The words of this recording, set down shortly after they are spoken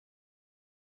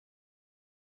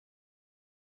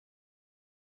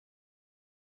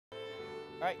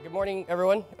All right, good morning,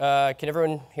 everyone. Can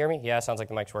everyone hear me? Yeah, sounds like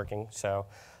the mic's working. So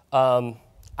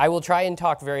I will try and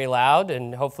talk very loud,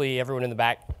 and hopefully everyone in the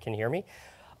back can hear me.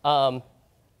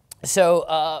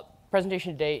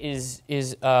 Presentation today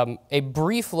is a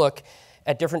brief look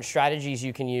at different strategies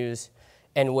you can use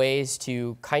and ways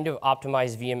to kind of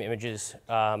optimize VM images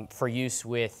for use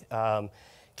with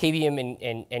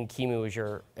KVM and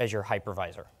QEMU as your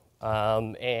hypervisor.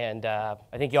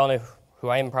 I think you all know who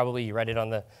I am probably. You read it on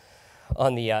the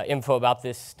info about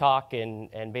this talk,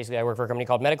 and basically I work for a company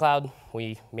called Metacloud.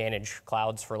 We manage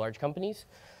clouds for large companies.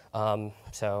 A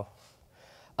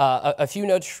few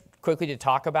notes quickly to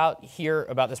talk about here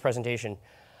about this presentation.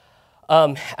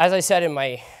 As I said in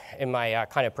my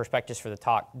kind of prospectus for the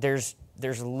talk, there's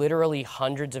literally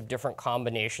hundreds of different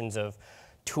combinations of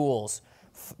tools,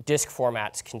 disk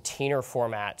formats, container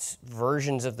formats,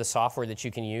 versions of the software that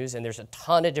you can use, and there's a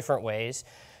ton of different ways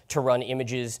to run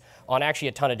images on actually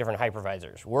a ton of different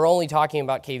hypervisors. We're only talking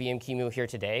about KVM QEMU here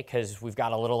today because we've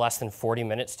got a little less than 40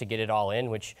 minutes to get it all in,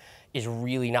 which is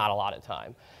really not a lot of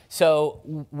time.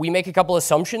 So we make a couple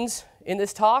assumptions in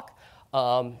this talk.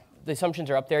 The assumptions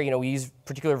are up there. We use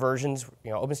particular versions,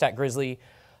 OpenStack Grizzly,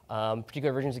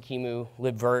 particular versions of QEMU,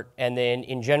 libvirt, and then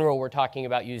in general we're talking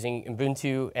about using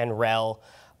Ubuntu and RHEL,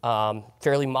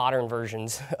 fairly modern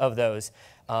versions of those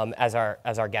as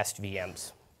our guest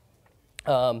VMs.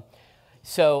 And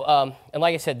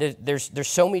like I said, there's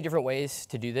so many different ways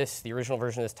to do this. The original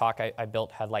version of this talk I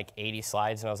built had like 80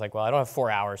 slides, and I was like, well, I don't have 4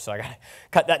 hours, so I got to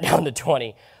cut that down to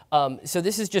 20. So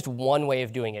this is just one way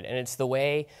of doing it, and it's the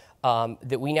way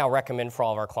that we now recommend for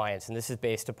all of our clients, and this is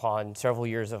based upon several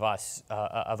years of us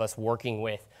working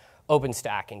with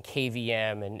OpenStack and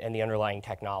KVM and the underlying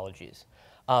technologies.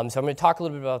 So I'm going to talk a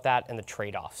little bit about that and the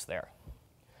trade-offs there.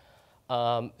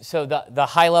 So the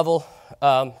high-level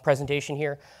presentation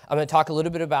here, I'm going to talk a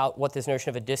little bit about what this notion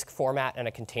of a disk format and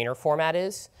a container format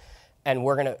is. And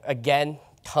we're going to, again,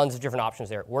 tons of different options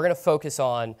there. We're going to focus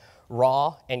on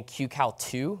RAW and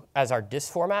QCal2 as our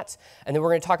disk formats. And then we're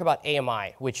going to talk about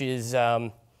AMI, which is it's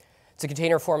a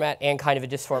container format and kind of a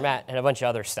disk format and a bunch of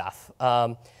other stuff.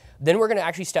 Then we're going to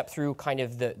actually step through kind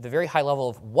of the very high level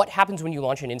of what happens when you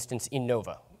launch an instance in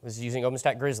Nova. This is using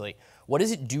OpenStack Grizzly. What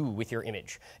does it do with your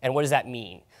image? And what does that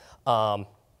mean? And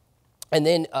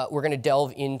then we're going to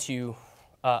delve into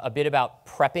a bit about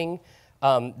prepping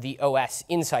the OS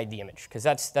inside the image, because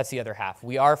that's the other half.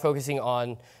 We are focusing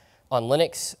on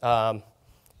Linux.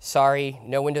 Sorry,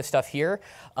 no Windows stuff here.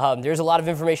 There's a lot of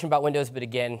information about Windows, but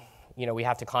again, we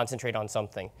have to concentrate on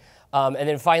something. And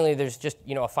then finally, there's just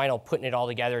a final putting it all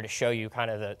together to show you kind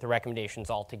of the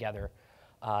recommendations all together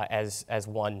as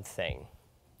one thing.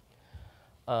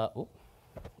 Tools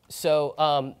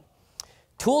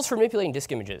for manipulating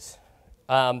disk images.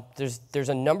 There's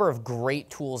a number of great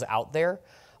tools out there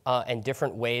and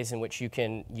different ways in which you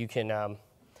can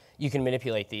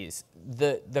manipulate these.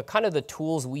 The kind of the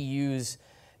tools we use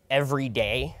every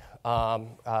day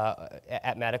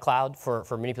at Metacloud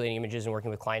for manipulating images and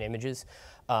working with client images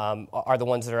are the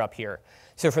ones that are up here.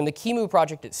 So from the QEMU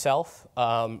project itself,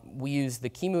 we use the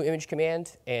QEMU image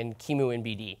command and QEMU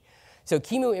NBD. So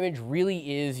QEMU image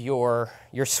really is your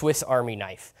Swiss Army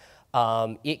knife.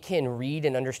 It can read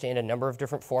and understand a number of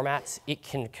different formats. It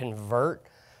can convert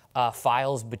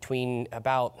files between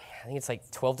about, I think it's like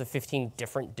 12 to 15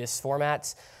 different disk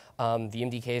formats,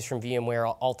 VMDKs from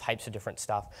VMware, all types of different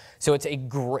stuff. So it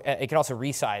can also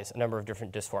resize a number of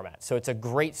different disk formats. So it's a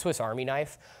great Swiss Army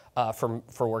knife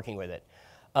for working with it.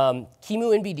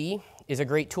 QEMU NBD is a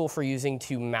great tool for using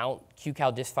to mount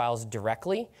QCal disk files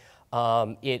directly.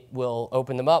 It will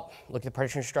open them up, look at the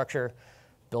partition structure,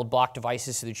 build block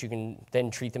devices so that you can then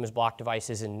treat them as block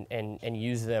devices and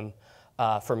use them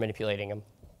for manipulating them.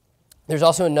 There's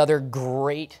also another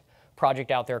great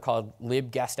project out there called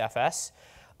libguestfs.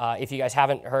 If you guys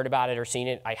haven't heard about it or seen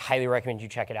it, I highly recommend you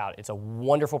check it out. It's a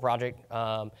wonderful project,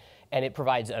 and it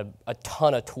provides a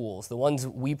ton of tools. The ones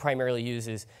we primarily use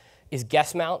is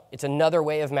guest mount. It's another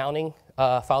way of mounting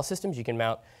file systems. You can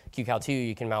mount QCal2,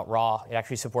 you can mount RAW. It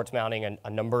actually supports mounting a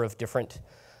number of different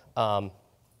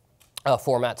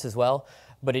formats as well,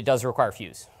 but it does require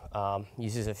fuse.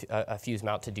 Uses a fuse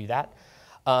mount to do that.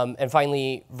 And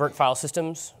finally, virt file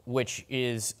systems, which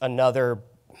is another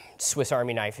Swiss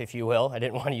Army knife, if you will. I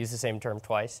didn't want to use the same term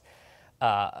twice.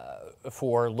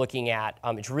 For looking at,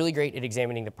 it's really great at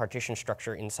examining the partition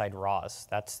structure inside RAWs.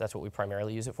 That's what we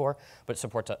primarily use it for, but it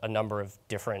supports a number of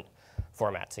different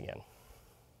formats again.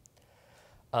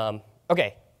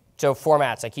 Okay, so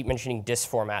formats. I keep mentioning disk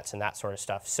formats and that sort of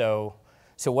stuff. So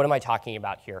what am I talking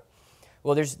about here?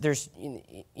 Well, there's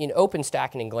in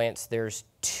OpenStack and in Glance, there's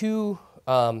two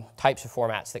types of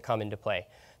formats that come into play.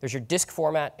 There's your disk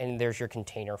format, and there's your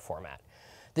container format.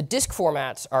 The disk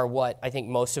formats are what I think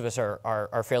most of us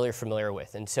are fairly familiar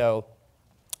with. And so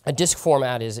a disk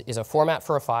format is a format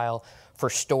for a file for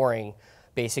storing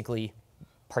basically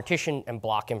partition and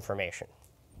block information.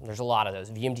 There's a lot of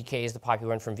those. VMDK is the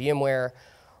popular one from VMware.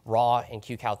 RAW and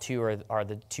QCal2 are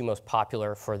the two most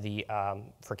popular for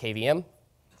KVM.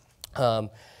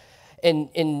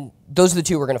 And those are the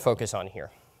two we're going to focus on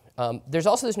here. There's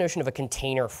also this notion of a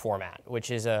container format,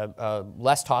 which is a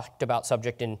less talked about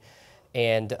subject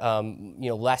and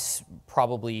less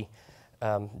probably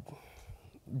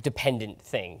dependent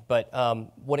thing. But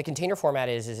what a container format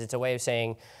is it's a way of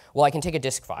saying, well, I can take a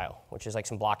disk file, which is like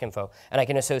some block info, and I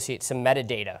can associate some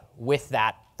metadata with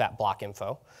that block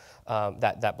info,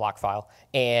 that block file,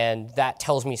 and that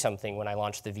tells me something when I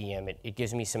launch the VM. It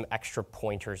gives me some extra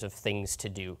pointers of things to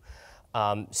do.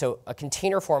 So a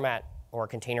container format or a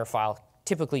container file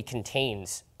typically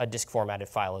contains a disk formatted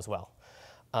file as well.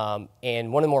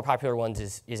 And one of the more popular ones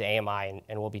is AMI,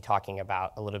 and we'll be talking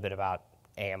a little bit about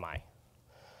AMI.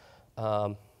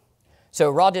 So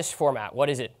raw disk format, what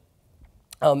is it?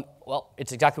 Well,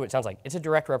 it's exactly what it sounds like. It's a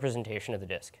direct representation of the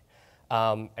disk.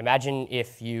 Imagine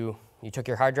if you took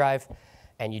your hard drive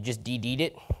and you just DD'd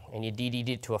it, and you DD'd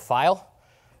it to a file.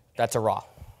 That's a raw.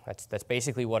 That's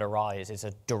basically what a raw is. It's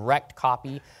a direct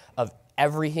copy of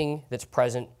everything that's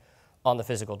present on the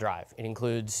physical drive. It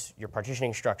includes your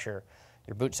partitioning structure,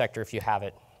 your boot sector if you have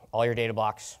it, all your data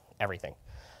blocks, everything.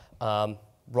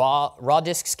 Raw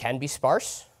disks can be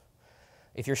sparse.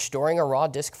 If you're storing a raw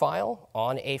disk file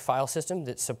on a file system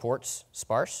that supports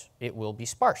sparse, it will be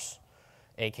sparse,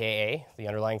 AKA the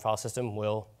underlying file system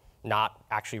will not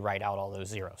actually write out all those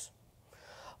zeros.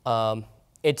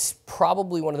 It's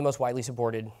probably one of the most widely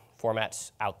supported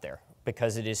formats out there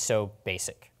because it is so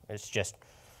basic. It's just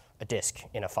a disk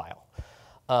in a file.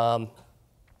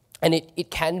 And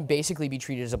it can basically be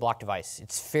treated as a block device.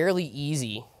 It's fairly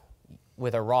easy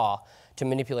with a raw to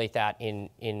manipulate that in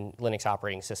Linux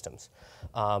operating systems.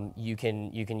 You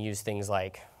can use things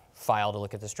like file to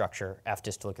look at the structure,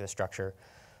 fdisk to look at the structure.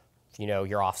 If you know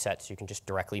your offsets, you can just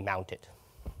directly mount it.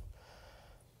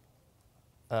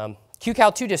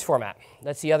 QCal2 disk format,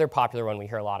 that's the other popular one we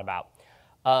hear a lot about.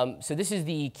 So this is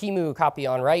the QEMU copy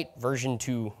on write version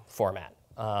 2 format.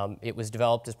 It was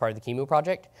developed as part of the QEMU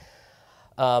project.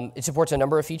 It supports a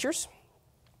number of features.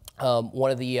 One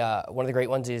of the great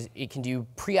ones is it can do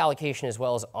pre-allocation as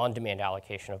well as on-demand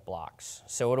allocation of blocks.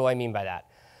 So what do I mean by that?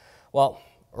 Well,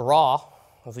 raw,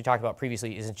 as we talked about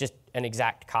previously, is just an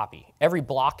exact copy. Every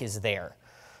block is there.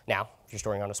 Now, if you're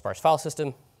storing on a sparse file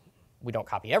system, we don't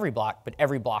copy every block, but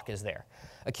every block is there.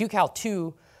 A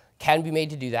QCal2 can be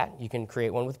made to do that. You can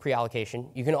create one with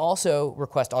pre-allocation. You can also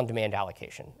request on-demand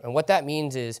allocation. And what that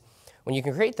means is when you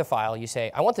can create the file, you say,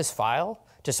 I want this file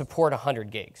to support 100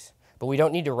 gigs. But we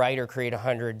don't need to write or create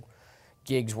 100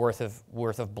 gigs worth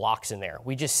of blocks in there.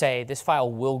 We just say this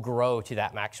file will grow to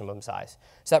that maximum size.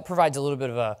 So that provides a little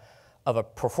bit of a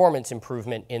performance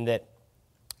improvement in that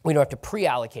we don't have to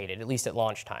pre-allocate it, at least at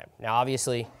launch time. Now,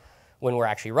 obviously, when we're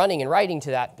actually running and writing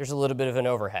to that, there's a little bit of an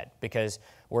overhead because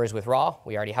whereas with raw,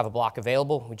 we already have a block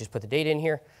available. We just put the data in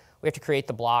here. We have to create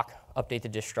the block, update the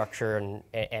disk structure,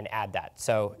 and add that.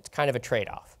 So it's kind of a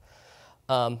trade-off.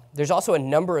 There's also a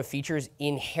number of features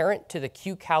inherent to the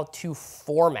QCal2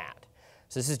 format.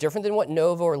 So this is different than what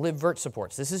Nova or libvirt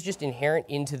supports. This is just inherent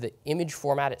into the image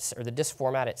format or the disk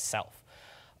format itself.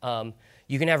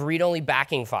 You can have read-only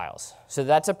backing files. So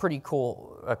that's a pretty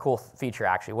cool feature,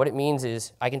 actually. What it means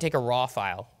is I can take a raw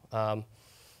file,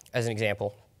 as an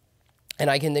example, and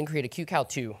I can then create a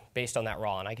QCal2 based on that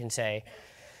raw. And I can say,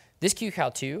 this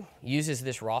QCal2 uses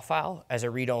this raw file as a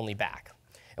read-only back.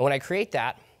 And when I create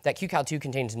that QCal2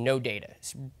 contains no data.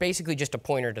 It's basically just a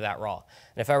pointer to that raw.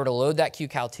 And if I were to load that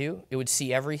QCal2, it would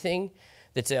see everything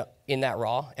that's in that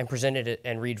raw and present it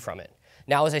and read from it.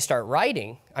 Now, as I start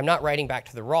writing, I'm not writing back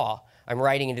to the raw. I'm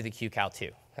writing into the QCal2.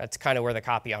 That's kind of where the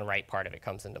copy on write part of it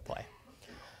comes into play.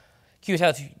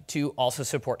 QCal2 also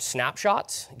supports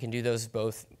snapshots. You can do those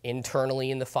both internally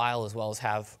in the file as well as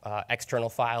have external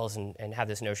files and have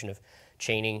this notion of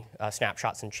chaining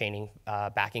snapshots and chaining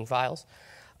backing files.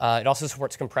 It also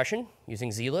supports compression using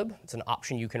zlib. It's an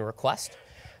option you can request,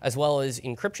 as well as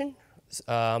encryption.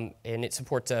 And it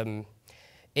supports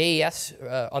AES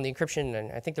on the encryption,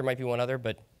 and I think there might be one other.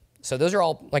 But so those are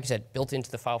all, like I said, built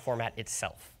into the file format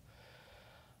itself.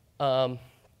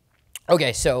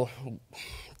 OK, so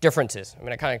differences. I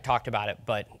mean, I kind of talked about it,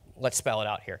 but let's spell it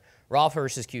out here. Raw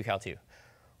versus QCal2.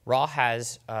 Raw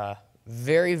has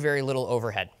very, very little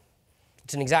overhead.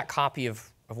 It's an exact copy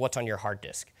of what's on your hard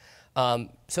disk.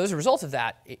 So as a result of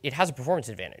that, it has a performance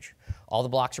advantage. All the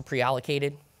blocks are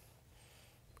pre-allocated.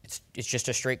 It's just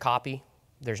a straight copy.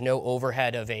 There's no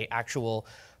overhead of a actual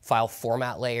file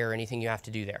format layer or anything you have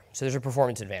to do there. So there's a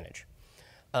performance advantage.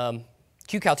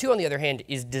 QCal2, on the other hand,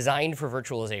 is designed for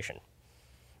virtualization.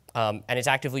 And it's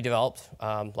actively developed.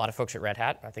 A lot of folks at Red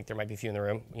Hat, I think there might be a few in the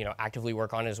room, actively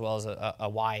work on it, as well as a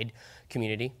wide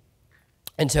community.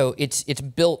 And so it's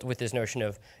built with this notion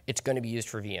of it's going to be used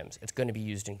for VMs. It's going to be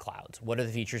used in clouds. What are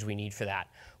the features we need for that?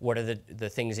 What are the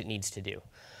things it needs to do?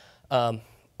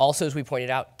 Also, as we pointed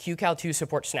out, QCal2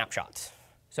 supports snapshots.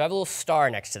 So I have a little star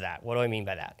next to that. What do I mean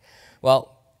by that?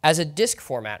 Well, as a disk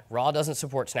format, RAW doesn't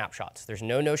support snapshots. There's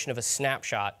no notion of a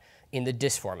snapshot in the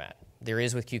disk format. There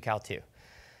is with QCal2.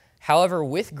 However,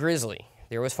 with Grizzly,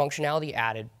 there was functionality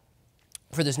added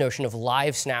for this notion of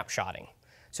live snapshotting.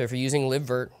 So if you're using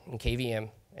libvirt and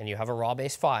KVM and you have a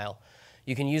RAW-based file,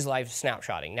 you can use live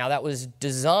snapshotting. Now, that was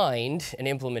designed and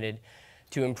implemented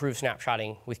to improve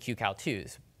snapshotting with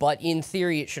QCal2s. But in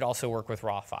theory, it should also work with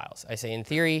RAW files. I say in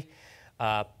theory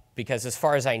because as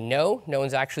far as I know, no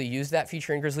one's actually used that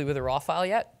feature in Grizzly with a RAW file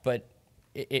yet, but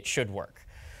it should work.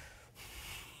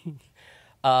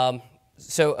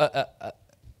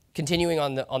 Continuing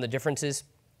on the differences,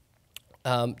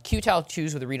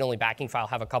 QCal2s with a read-only backing file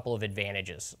have a couple of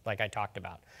advantages, like I talked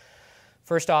about.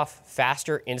 First off,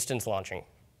 faster instance launching.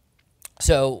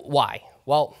 So why?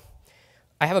 Well,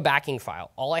 I have a backing file.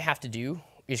 All I have to do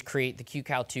is create the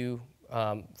QCal2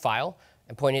 file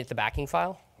and point it at the backing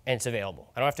file, and it's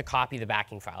available. I don't have to copy the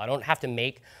backing file. I don't have to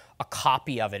make a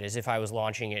copy of it as if I was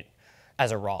launching it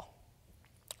as a RAW.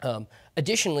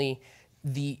 Additionally,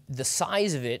 the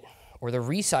size of it or the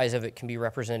resize of it can be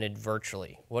represented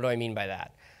virtually. What do I mean by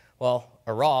that? Well,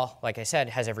 a RAW, like I said,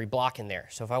 has every block in there.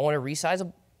 So if I want to resize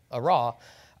a RAW,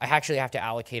 I actually have to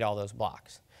allocate all those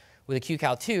blocks. With a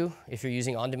QCal2, if you're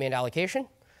using on-demand allocation,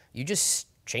 you just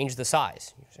change the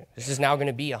size. This is now going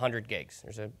to be 100 gigs.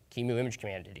 There's a QEMU image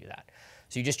command to do that.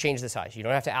 So you just change the size. You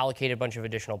don't have to allocate a bunch of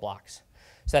additional blocks.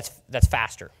 So that's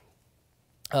faster.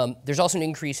 There's also an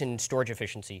increase in storage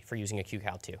efficiency for using a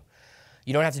QCal2.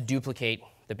 You don't have to duplicate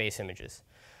the base images.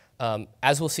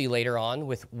 As we'll see later on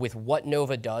with what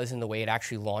Nova does and the way it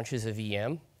actually launches a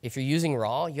VM, if you're using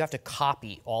RAW, you have to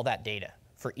copy all that data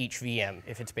for each VM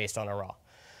if it's based on a RAW.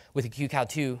 With a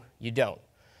QCal2, you don't.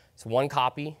 It's one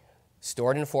copy,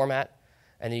 stored in a format,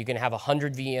 and then you can have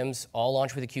 100 VMs all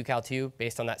launched with a QCal2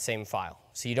 based on that same file.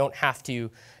 So you don't have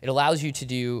to, it allows you to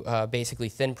do basically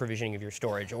thin provisioning of your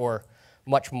storage, or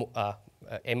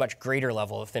a much greater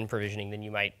level of thin provisioning than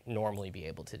you might normally be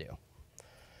able to do.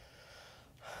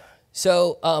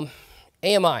 So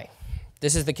AMI,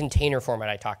 this is the container format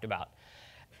I talked about.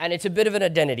 And it's a bit of an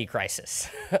identity crisis.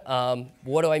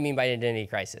 What do I mean by identity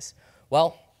crisis?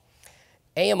 Well,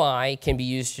 AMI can be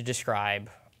used to describe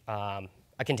a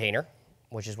container,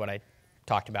 which is what I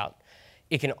talked about.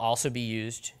 It can also be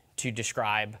used to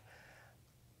describe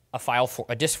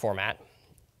a disk format,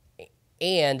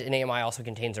 and an AMI also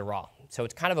contains a RAW. So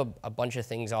it's kind of a bunch of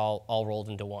things all rolled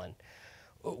into one.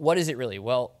 What is it really?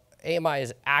 Well, AMI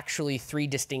is actually 3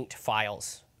 distinct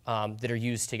files that are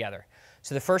used together.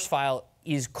 So the first file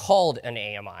is called an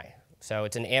AMI. So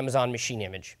it's an Amazon machine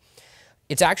image.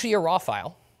 It's actually a RAW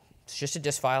file. It's just a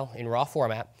disk file in RAW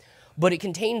format, but it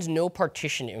contains no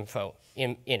partition info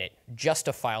in it, just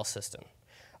a file system.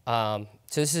 So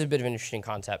this is a bit of an interesting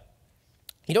concept.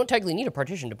 You don't technically need a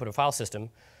partition to put a file system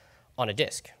on a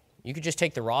disk. You could just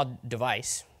take the raw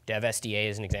device, dev SDA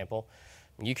as an example,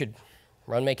 and you could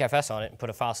run makefs on it and put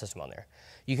a file system on there.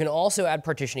 You can also add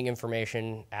partitioning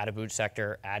information, add a boot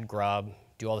sector, add grub,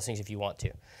 do all those things if you want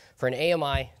to. For an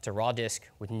AMI, it's a raw disk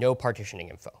with no partitioning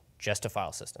info, just a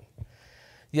file system.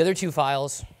 The other 2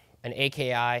 files, an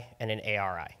AKI and an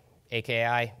ARI.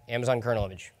 AKI, Amazon kernel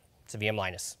image. It's a VM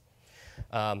Linus.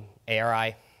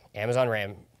 ARI, Amazon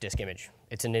RAM disk image.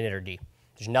 It's an initrd.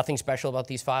 There's nothing special about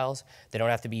these files. They don't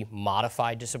have to be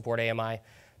modified to support AMI,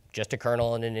 just a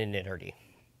kernel and an initrd.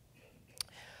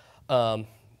 An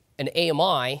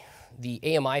AMI,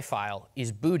 the AMI file,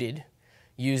 is booted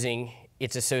using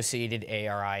its associated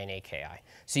ARI and AKI.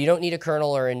 So you don't need a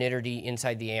kernel or a initrd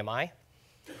inside the AMI.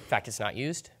 In fact, it's not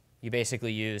used. You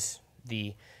basically use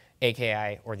the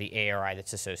AKI or the ARI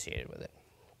that's associated with it.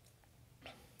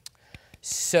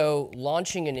 So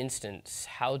launching an instance,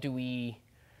 how do we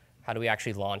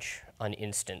actually launch an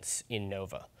instance in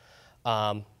Nova?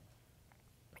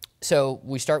 So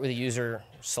we start with a user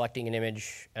selecting an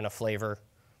image and a flavor.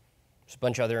 There's a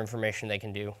bunch of other information they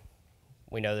can do.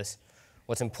 We know this.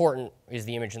 What's important is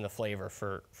the image and the flavor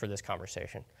for this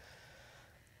conversation.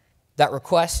 That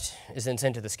request is then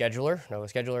sent to the scheduler, Nova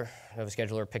Scheduler. Nova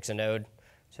Scheduler picks a node,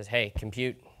 says, hey,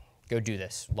 compute, go do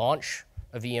this. Launch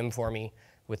a VM for me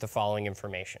with the following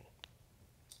information.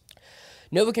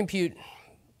 Nova Compute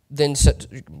then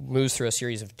moves through a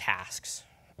series of tasks.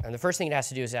 And the first thing it has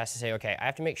to do is it has to say, okay, I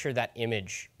have to make sure that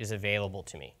image is available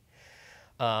to me.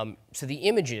 So the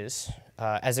images,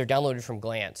 as they're downloaded from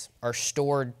Glance, are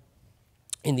stored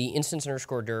in the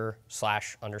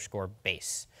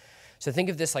instance_dir/_base. So think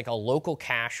of this like a local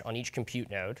cache on each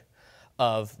compute node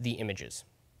of the images.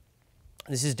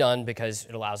 This is done because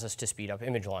it allows us to speed up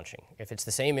image launching. If it's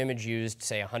the same image used,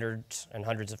 say, hundreds and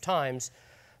hundreds of times,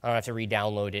 I don't have to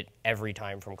re-download it every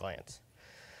time from Glance.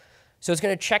 So it's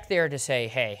going to check there to say,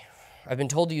 hey, I've been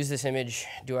told to use this image.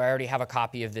 Do I already have a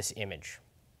copy of this image?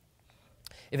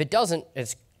 If it doesn't,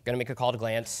 it's going to make a call to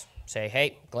Glance, say,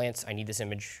 hey, Glance, I need this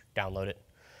image, download it.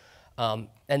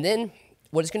 And then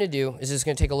what it's going to do is it's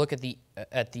going to take a look at the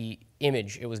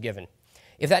image it was given.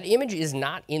 If that image is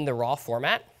not in the raw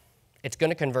format, it's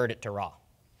going to convert it to raw.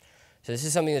 So this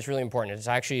is something that's really important. It's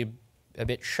actually a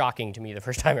bit shocking to me the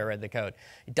first time I read the code.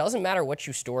 It doesn't matter what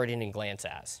you store it in Glance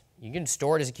as. You can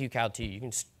store it as a QCOW2. You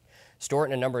can store it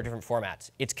in a number of different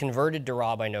formats. It's converted to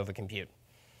raw by Nova Compute.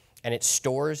 And it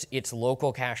stores its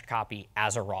local cached copy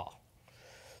as a raw.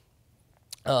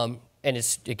 And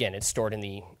it's stored in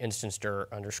the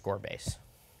instance_dir_base.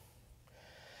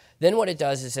 Then what it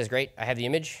does is it says, great, I have the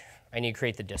image. I need to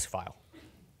create the disk file.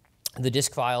 The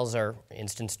disk files are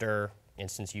instance_dir,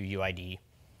 instance UUID,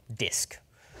 disk.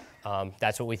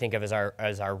 That's what we think of as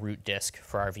our root disk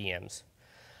for our VMs.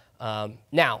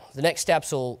 Now, the next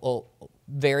steps will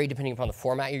vary depending upon the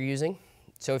format you're using.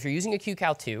 So if you're using a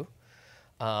QCOW2,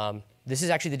 this is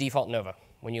actually the default Nova.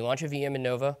 When you launch a VM in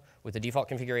Nova with the default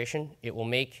configuration, it will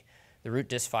make the root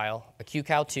disk file a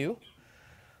QCOW2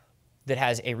 that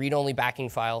has a read-only backing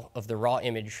file of the raw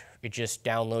image it just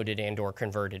downloaded and/or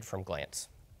converted from Glance.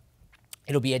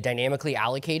 It'll be a dynamically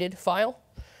allocated file,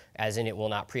 as in it will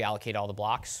not pre-allocate all the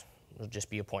blocks. It'll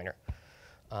just be a pointer.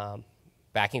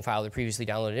 Backing file of the previously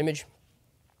downloaded image.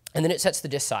 And then it sets the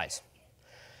disk size.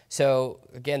 So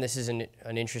again, this is an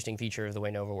interesting feature of the way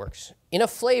Nova works. In a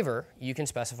flavor, you can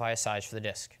specify a size for the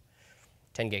disk.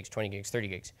 10 gigs, 20 gigs, 30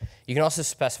 gigs. You can also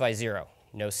specify 0,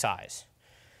 no size.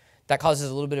 That causes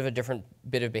a little bit of a different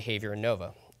bit of behavior in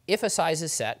Nova. If a size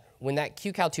is set, when that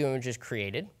QCOW2 image is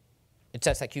created, it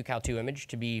sets that QCOW2 image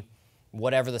to be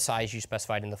whatever the size you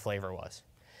specified in the flavor was.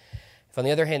 If, on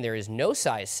the other hand, there is no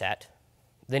size set,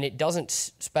 then it doesn't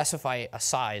specify a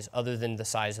size other than the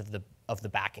size of the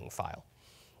backing file.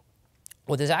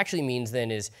 What this actually means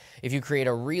then is if you create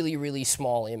a really, really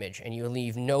small image and you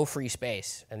leave no free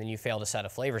space and then you fail to set a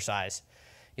flavor size,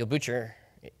 you'll boot your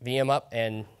VM up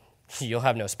and you'll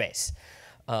have no space.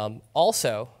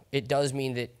 Also, it does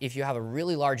mean that if you have a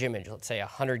really large image, let's say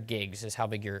 100 gigs is how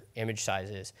big your image size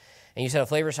is, and you set a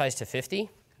flavor size to 50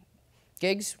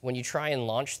 gigs, when you try and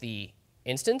launch the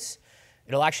instance,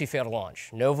 it'll actually fail to launch.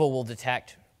 Nova will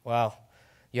detect, well,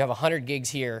 you have 100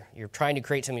 gigs here, you're trying to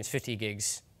create something that's 50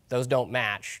 gigs, those don't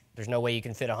match. There's no way you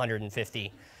can fit 150,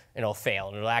 and it'll fail.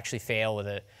 And it'll actually fail with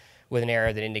an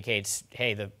error that indicates,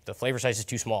 hey, the flavor size is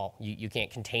too small. You can't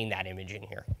contain that image in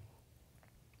here.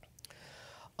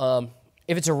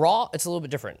 If it's a raw, it's a little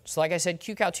bit different. So like I said,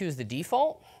 QCOW2 is the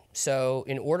default. So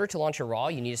in order to launch a raw,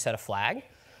 you need to set a flag.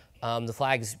 The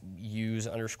flag is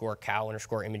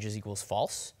use_cow_images equals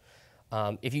false.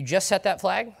 If you just set that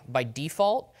flag, by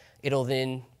default, it'll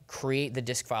then create the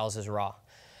disk files as raw.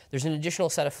 There's an additional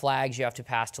set of flags you have to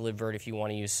pass to libvirt if you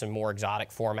want to use some more exotic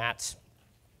formats.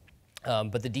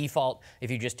 But the default, if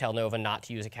you just tell Nova not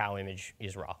to use a cow image,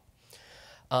 is raw.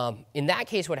 In that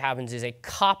case, what happens is a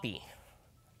copy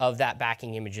of that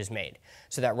backing image is made.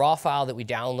 So that raw file that we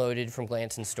downloaded from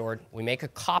Glance and stored, we make a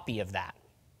copy of that,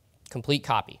 complete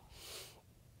copy.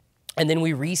 And then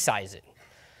we resize it.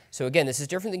 So again, this is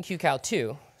different than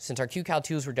QCOW2. Since our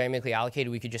QCOW2s were dynamically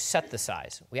allocated, we could just set the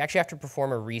size. We actually have to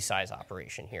perform a resize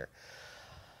operation here.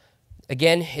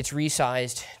 Again, it's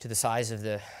resized to the size of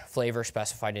the flavor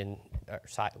specified in,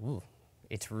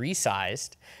 it's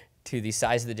resized to the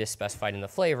size of the disk specified in the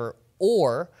flavor,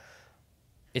 or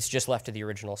it's just left to the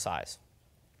original size.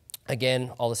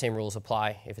 Again, all the same rules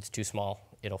apply. If it's too small,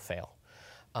 it'll fail.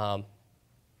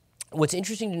 What's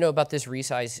interesting to know about this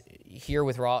resize here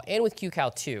with raw and with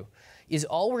QCOW2 is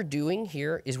all we're doing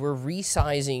here is we're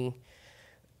resizing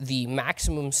the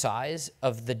maximum size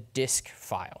of the disk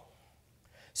file.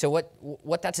 So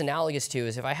what that's analogous to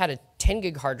is if I had a 10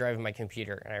 gig hard drive in my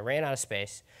computer and I ran out of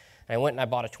space, and I went and I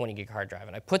bought a 20 gig hard drive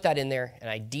and I put that in there and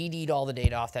I DD'd all the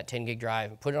data off that 10 gig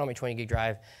drive, put it on my 20 gig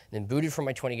drive, and then booted from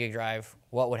my 20 gig drive,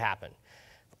 what would happen?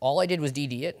 If all I did was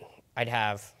DD it, I'd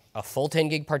have a full 10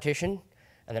 gig partition,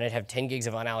 and then I'd have 10 gigs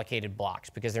of unallocated blocks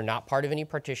because they're not part of any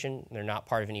partition, they're not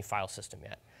part of any file system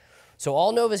yet. So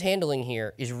all Nova's handling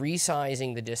here is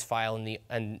resizing the disk file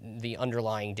and the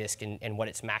underlying disk and what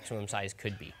its maximum size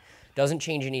could be. Doesn't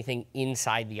change anything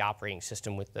inside the operating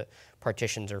system with the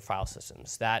partitions or file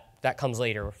systems. That comes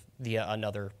later via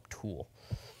another tool.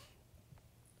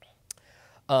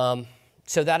 So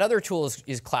that other tool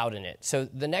is Cloud Init. So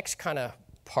the next kind of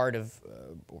part of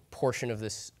portion of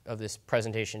this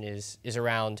presentation is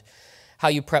around how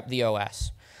you prep the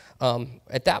OS.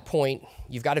 At that point,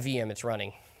 you've got a VM, it's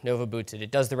running. Nova boots it.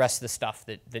 It does the rest of the stuff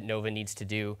that Nova needs to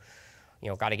do. You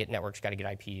know, got to get networks, got to get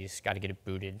IPs, got to get it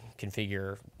booted,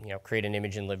 configure, you know, create an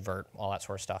image in libvirt, all that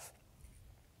sort of stuff.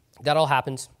 That all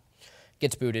happens,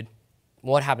 gets booted.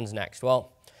 What happens next?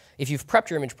 Well, if you've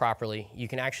prepped your image properly, you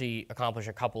can actually accomplish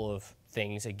a couple of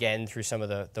things, again, through some of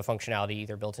the functionality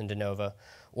either built into Nova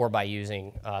or by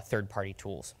using third-party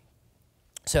tools.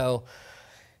 So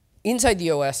inside the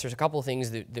OS, there's a couple of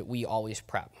things that we always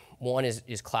prep. One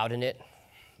is Cloud Init,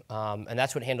 and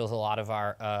that's what handles a lot of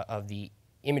our of the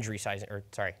image resizing, or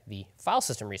sorry, the file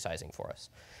system resizing for us.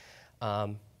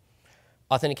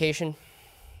 Authentication,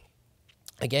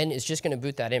 again, is just going to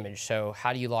boot that image. So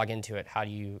how do you log into it? How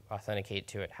do you authenticate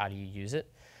to it? How do you use it?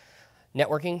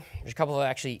 Networking, there's a couple of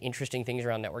actually interesting things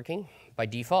around networking. By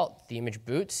default, the image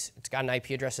boots, it's got an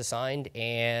IP address assigned,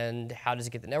 and how does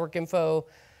it get the network info?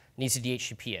 Needs to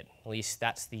DHCP it. At least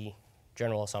that's the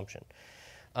general assumption.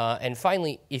 And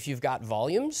finally, if you've got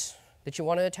volumes that you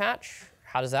want to attach,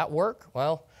 how does that work?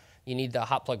 Well, you need the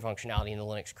hot plug functionality in the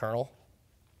Linux kernel,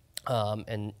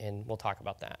 and we'll talk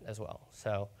about that as well.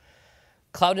 So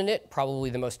Cloud Init, probably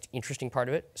the most interesting part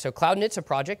of it. So Cloud Init's a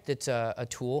project that's a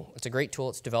tool. It's a great tool.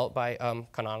 It's developed by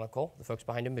Canonical, the folks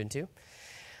behind Ubuntu.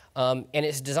 And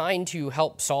it's designed to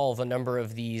help solve a number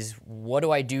of these, what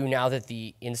do I do now that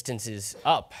the instance is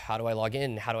up? How do I log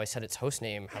in? How do I set its host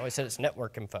name? How do I set its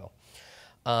network info?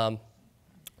 So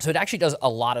it actually does a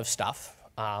lot of stuff,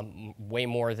 way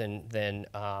more than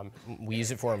we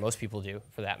use it for, or most people do,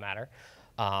 for that matter.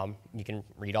 You can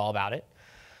read all about it.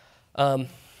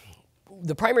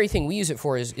 The primary thing we use it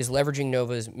for is leveraging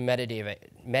Nova's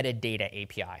metadata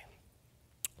API,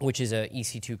 which is a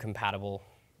EC2 compatible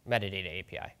metadata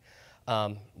API.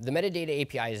 The metadata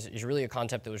API is really a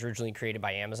concept that was originally created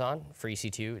by Amazon for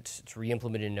EC2. It's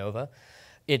re-implemented in Nova.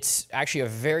 It's actually a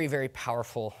very, very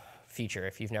powerful feature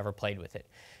if you've never played with it.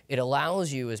 It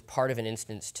allows you, as part of an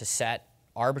instance, to set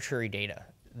arbitrary data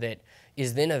that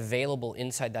is then available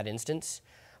inside that instance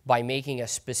by making a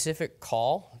specific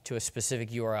call to a specific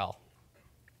URL.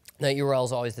 That URL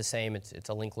is always the same. It's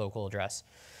a link local address.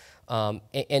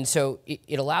 And so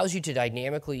it allows you to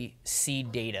dynamically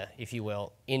seed data, if you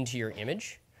will, into your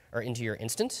image or into your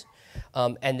instance.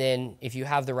 And then if you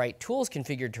have the right tools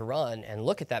configured to run and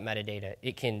look at that metadata,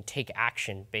 it can take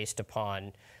action based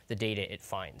upon the data it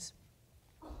finds.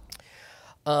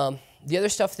 The other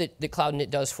stuff that Cloud Init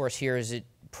does for us here is it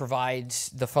provides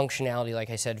the functionality, like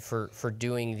I said, for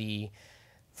doing the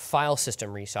file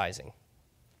system resizing.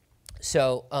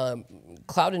 So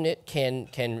Cloud Init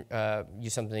can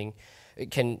use something,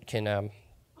 it can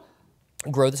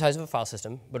grow the size of a file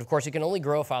system, but of course it can only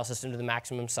grow a file system to the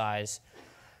maximum size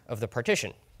of the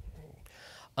partition.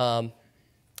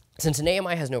 Since an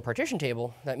AMI has no partition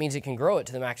table, that means it can grow it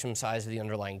to the maximum size of the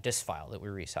underlying disk file that we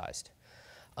resized.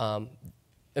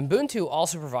 Ubuntu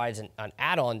also provides an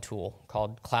add-on tool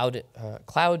called Cloud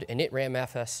Init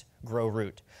RAM-FS Grow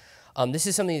Root. This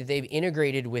is something that they've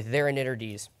integrated with their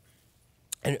initrds.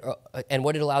 And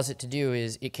what it allows it to do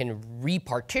is it can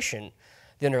repartition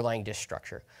the underlying disk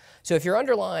structure. So if your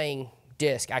underlying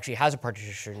disk actually has a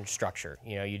partition structure,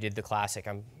 you know, you did the classic,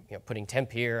 I'm putting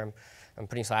temp here, I'm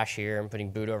putting slash here, I'm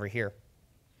putting boot over here.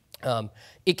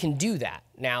 It can do that.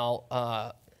 Now,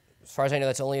 as far as I know,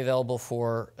 that's only available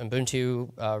for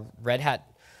Ubuntu. Red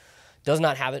Hat does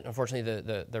not have it. Unfortunately,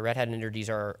 the Red Hat initrds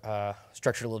are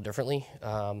structured a little differently.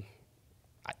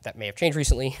 That may have changed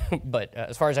recently, but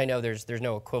as far as I know, there's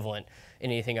no equivalent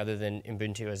in anything other than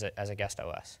Ubuntu as a guest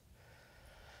OS.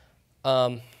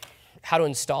 How to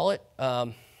install it?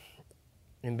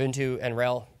 Ubuntu and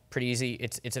RHEL, pretty easy.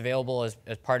 It's available as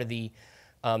part of the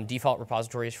default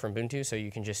repositories for Ubuntu, so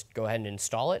you can just go ahead and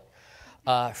install it.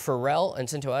 For RHEL and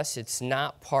CentOS, it's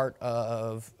not part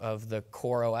of the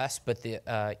core OS, but the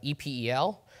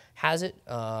EPEL has it.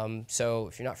 So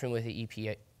if you're not familiar with the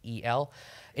EPEL,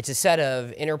 it's a set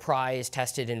of enterprise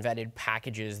tested and vetted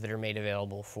packages that are made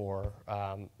available for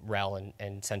RHEL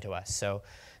and CentOS. So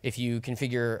if you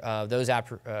configure those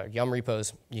Yum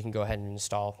repos, you can go ahead and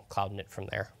install Cloud Init from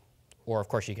there. Or of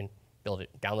course you can build it,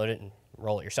 download it, and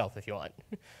roll it yourself if you want.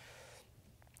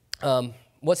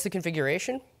 What's the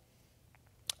configuration?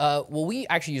 Well, we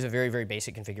actually use a very, very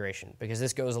basic configuration because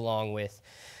this goes along with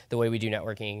the way we do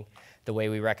networking, the way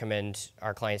we recommend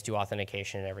our clients do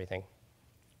authentication and everything.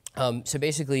 So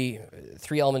basically,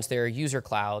 3 elements there: user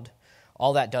cloud.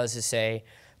 All that does is say,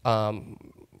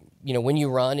 you know, when you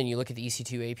run and you look at the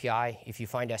EC2 API, if you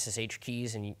find SSH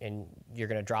keys and you're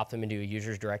going to drop them into a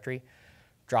user's directory,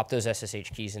 drop those SSH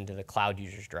keys into the cloud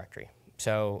users directory.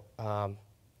 So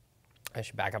I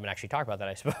should back up and actually talk about that,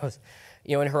 I suppose.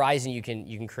 You know, in Horizon, you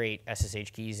can create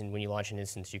SSH keys, and when you launch an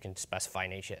instance, you can specify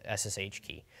an SSH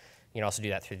key. You can also do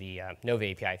that through the Nova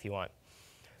API if you want.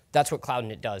 That's what Cloud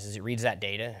Init does, is it reads that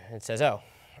data and it says, oh,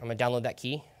 I'm going to download that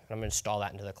key, and I'm going to install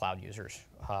that into the cloud user's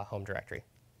home directory.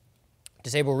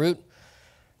 Disable root.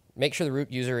 Make sure the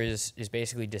root user is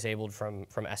basically disabled from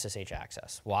SSH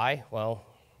access. Why? Well,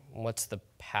 what's the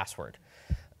password?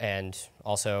 And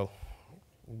also,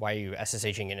 why are you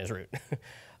SSHing in as root?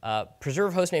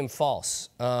 Preserve hostname false.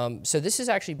 So this is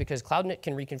actually because Cloud Init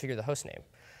can reconfigure the hostname.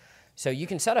 So you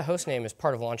can set a hostname as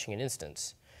part of launching an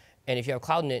instance. And if you have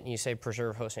Cloud Init and you say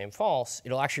preserve hostname false,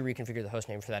 it'll actually reconfigure the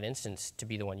hostname for that instance to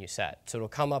be the one you set. So it'll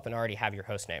come up and already have your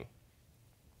hostname.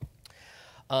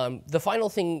 The final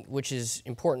thing, which is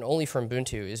important only for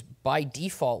Ubuntu, is by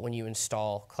default when you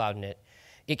install Cloud Init,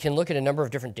 it can look at a number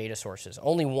of different data sources.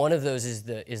 Only one of those is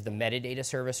the metadata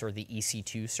service, or the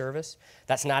EC2 service.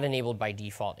 That's not enabled by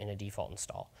default in a default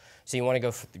install. So you want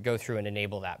to go through and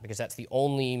enable that, because that's the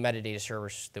only metadata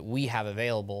service that we have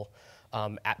available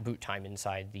at boot time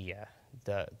inside the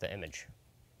image.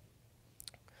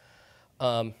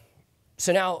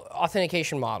 So now,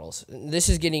 authentication models. This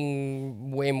is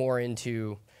getting way more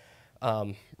into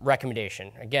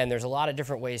recommendation. Again, there's a lot of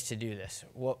different ways to do this.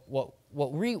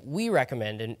 What we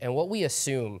recommend and what we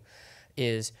assume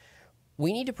is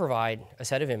we need to provide a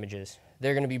set of images.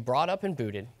 They're going to be brought up and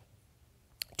booted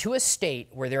to a state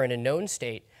where they're in a known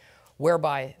state,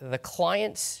 whereby the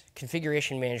client's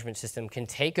configuration management system can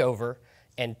take over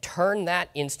and turn that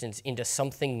instance into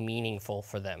something meaningful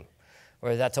for them.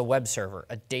 Whether that's a web server,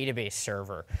 a database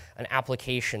server, an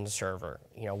application server,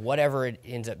 you know, whatever it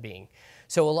ends up being.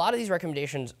 So a lot of these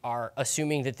recommendations are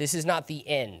assuming that this is not the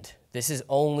end. This is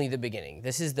only the beginning.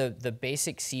 This is the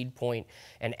basic seed point,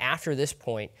 and after this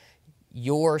point,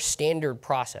 your standard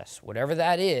process, whatever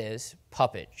that is,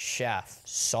 Puppet, Chef,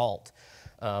 Salt,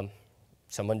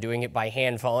 someone doing it by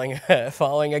hand following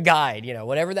a guide, you know,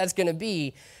 whatever that's going to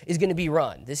be, is going to be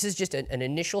run. This is just an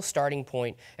initial starting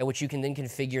point at which you can then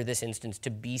configure this instance to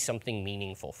be something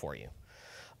meaningful for you.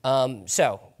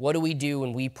 So what do we do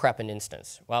when we prep an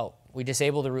instance? Well, we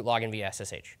disable the root login via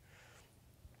SSH.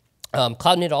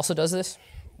 Cloud Init also does this.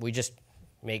 We just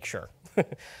make sure.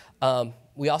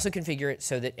 We also configure it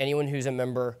so that anyone who's a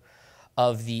member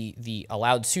of the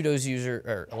allowed sudos user,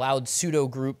 or allowed sudo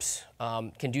groups,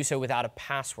 can do so without a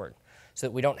password, so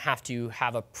that we don't have to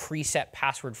have a preset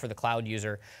password for the cloud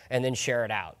user and then share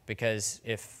it out. Because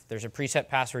if there's a preset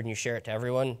password and you share it to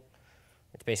everyone,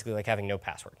 it's basically like having no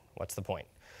password. What's the point?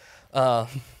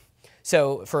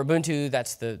 So for Ubuntu,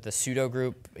 that's the sudo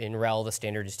group. In RHEL, the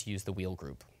standard is to use the wheel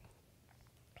group.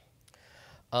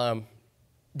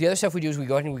 The other stuff we do is we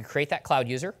go ahead and we create that cloud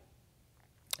user,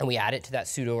 and we add it to that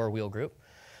sudo or wheel group.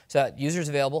 So that user's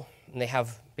available, and they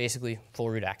have basically full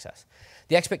root access.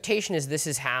 The expectation is this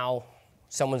is how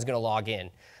someone's going to log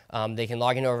in. They can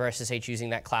log in over SSH using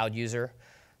that cloud user.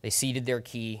 They seeded their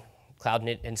key. Cloud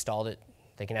Init installed it.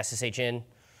 They can SSH in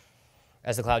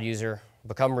as the cloud user,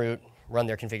 become root, run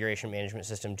their configuration management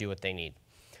system, do what they need.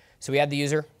 So we add the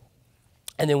user,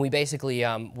 and then we basically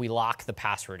we lock the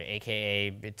password,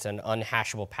 aka it's an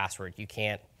unhashable password. You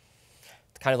can't.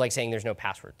 It's kind of like saying there's no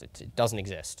password. It doesn't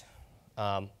exist.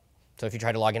 So if you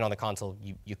try to log in on the console,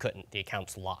 you couldn't. The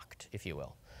account's locked, if you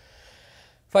will.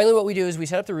 Finally, what we do is we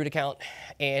set up the root account,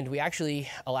 and we actually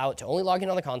allow it to only log in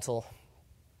on the console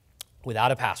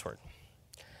without a password.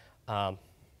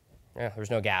 Yeah,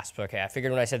 there's no gasp. Okay, I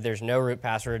figured when I said there's no root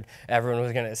password,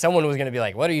 someone was gonna be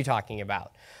like, "What are you talking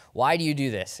about? Why do you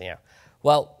do this?" You know.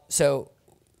 Well, so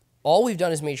all we've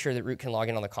done is made sure that root can log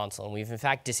in on the console, and we've in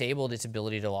fact disabled its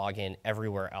ability to log in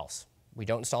everywhere else. We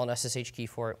don't install an SSH key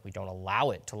for it. We don't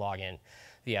allow it to log in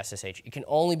via SSH. It can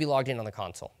only be logged in on the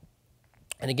console.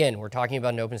 And again, we're talking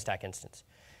about an OpenStack instance.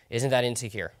 Isn't that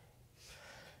insecure?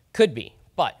 Could be,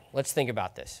 but let's think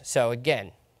about this. So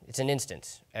again, it's an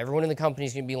instance. Everyone in the company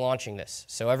is going to be launching this,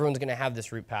 so everyone's going to have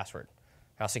this root password.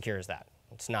 How secure is that?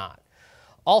 It's not.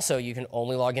 Also, you can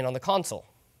only log in on the console.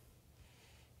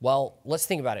 Well, let's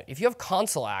think about it. If you have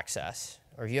console access,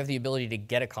 or if you have the ability to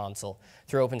get a console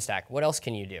through OpenStack, what else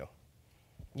can you do?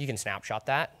 You can snapshot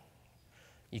that.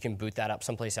 You can boot that up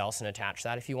someplace else and attach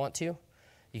that if you want to.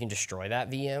 You can destroy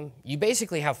that VM. You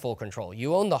basically have full control.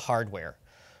 You own the hardware,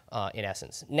 in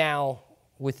essence. Now,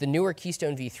 with the newer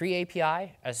Keystone v3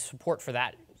 API, as support for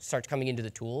that starts coming into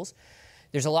the tools,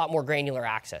 there's a lot more granular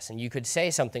access. And you could say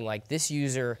something like, this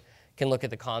user can look at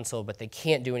the console, but they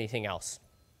can't do anything else.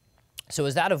 So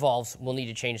as that evolves, we'll need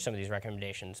to change some of these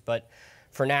recommendations. But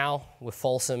for now, with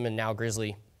Folsom and now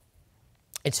Grizzly,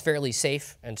 it's fairly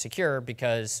safe and secure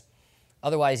because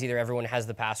otherwise either everyone has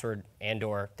the password and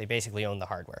or they basically own the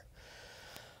hardware.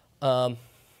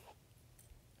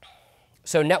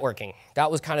 So networking,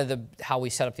 that was kind of how we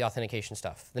set up the authentication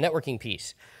stuff. The networking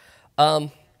piece.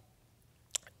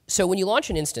 So when you launch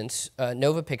an instance,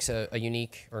 Nova picks a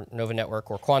unique, or Nova Network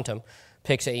or Quantum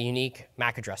picks a unique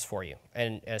MAC address for you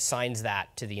and assigns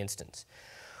that to the instance.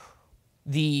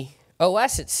 The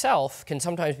OS itself can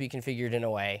sometimes be configured in a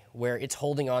way where it's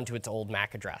holding on to its old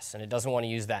MAC address and it doesn't want to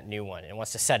use that new one. It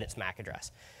wants to set its MAC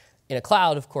address. In a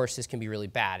cloud, of course, this can be really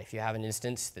bad. If you have an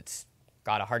instance that's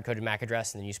got a hard-coded MAC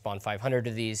address and then you spawn 500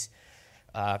 of these,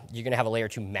 you're going to have a layer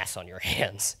 2 mess on your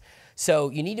hands. So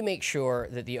you need to make sure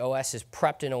that the OS is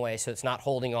prepped in a way so it's not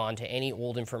holding on to any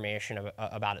old information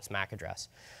about its MAC address.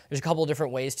 There's a couple of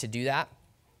different ways to do that.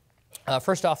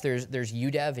 First off, there's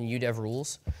UDEV and UDEV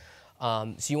rules.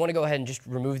 So you want to go ahead and just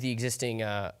remove the existing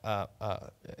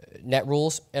net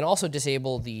rules and also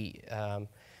disable the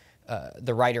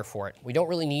writer for it. We don't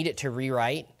really need it to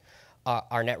rewrite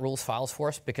our net rules files for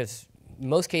us because in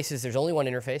most cases there's only one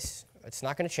interface. It's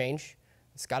not going to change.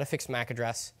 It's got a fixed MAC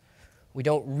address. We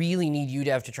don't really need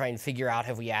UDEV to try and figure out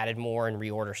have we added more and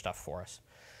reorder stuff for us.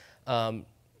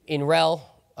 In RHEL,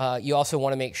 you also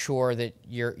want to make sure that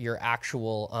your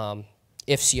actual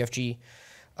if CFG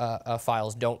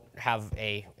files don't have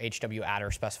a HW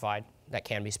adder specified. That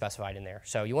can be specified in there.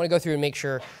 So you want to go through and make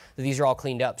sure that these are all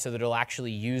cleaned up so that it'll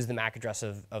actually use the MAC address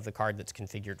of the card that's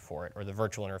configured for it or the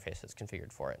virtual interface that's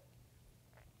configured for it.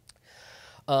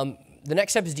 The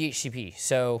next step is DHCP.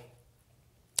 So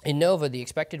in Nova, the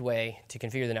expected way to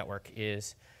configure the network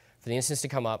is for the instance to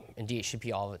come up and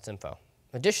DHCP all of its info.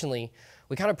 Additionally,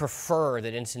 we kind of prefer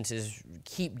that instances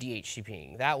keep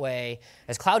DHCPing. That way,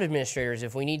 as cloud administrators,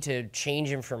 if we need to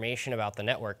change information about the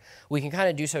network, we can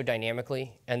kind of do so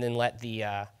dynamically and then let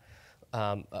the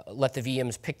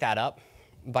VMs pick that up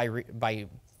by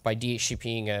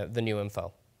DHCPing the new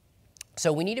info.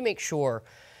 So we need to make sure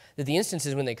that the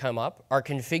instances, when they come up, are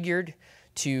configured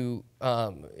to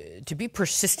be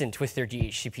persistent with their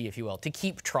DHCP, if you will, to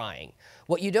keep trying.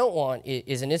 What you don't want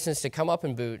is an instance to come up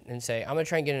and boot and say, I'm going to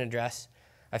try and get an address.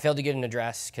 I failed to get an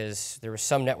address because there was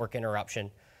some network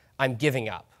interruption. I'm giving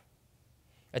up.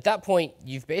 At that point,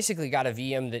 you've basically got a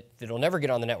VM that'll never get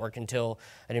on the network until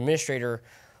an administrator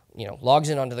logs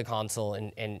in onto the console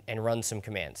and runs some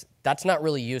commands. That's not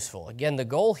really useful. Again, the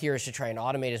goal here is to try and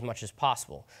automate as much as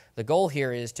possible. The goal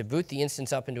here is to boot the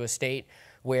instance up into a state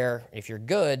where if you're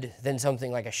good, then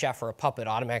something like a chef or a puppet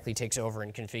automatically takes over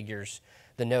and configures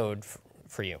the node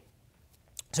for you.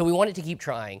 So we want it to keep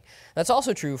trying. That's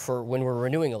also true for when we're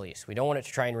renewing a lease. We don't want it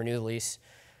to try and renew the lease,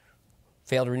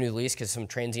 fail to renew the lease because some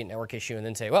transient network issue, and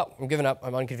then say, well, I'm giving up,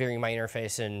 I'm unconfiguring my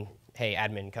interface, and hey,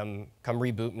 admin, come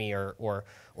reboot me or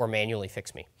manually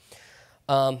fix me.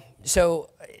 So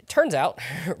it turns out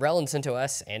RHEL and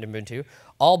CentOS and Ubuntu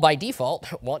all by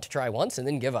default want to try once and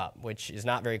then give up, which is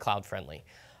not very cloud friendly.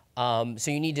 So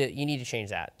you need to change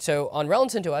that. So on RHEL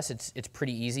and CentOS, it's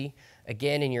pretty easy.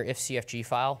 Again, in your if CFG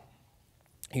file,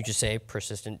 you just say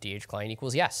persistent DH client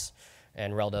equals yes,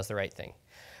 and RHEL does the right thing.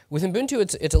 With Ubuntu,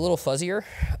 it's a little fuzzier.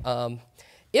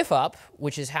 If up,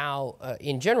 which is how,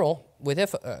 in general, with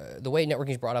if the way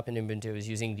networking is brought up in Ubuntu is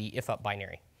using the if up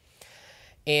binary.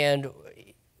 And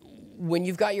when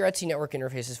you've got your etc network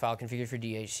interfaces file configured for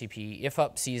DHCP, if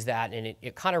up sees that and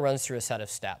it kind of runs through a set of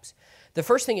steps. The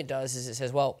first thing it does is it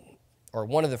says, well, or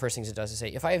one of the first things it does is say,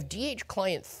 if I have DH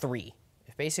client 3,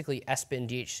 if basically sbin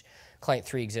DH client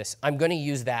 3 exists, I'm going to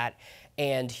use that,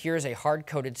 and here's a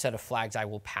hard-coded set of flags I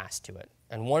will pass to it.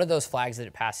 And one of those flags that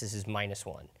it passes is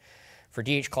 -1. For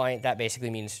DH client, that basically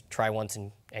means try once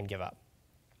and give up.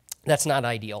 That's not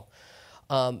ideal.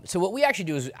 So what we actually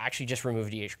do is actually just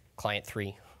remove DH client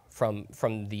 3 from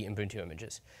the Ubuntu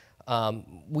images.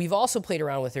 We've also played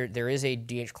around with there is a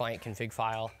DH client config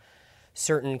file.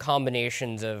 Certain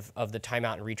combinations of the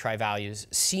timeout and retry values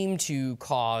seem to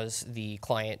cause the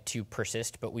client to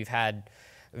persist, but we've had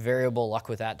variable luck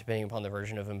with that depending upon the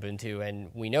version of Ubuntu.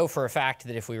 And we know for a fact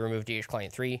that if we remove DH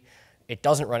client 3, it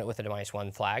doesn't run it with a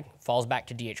 -1 flag, falls back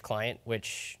to DH client,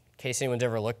 which, in case anyone's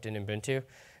ever looked in Ubuntu,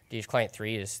 DH client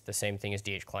 3 is the same thing as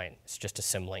DH client. It's just a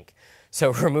symlink.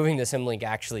 So removing the symlink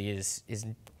actually is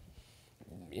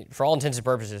for all intents and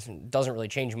purposes, doesn't really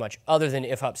change much other than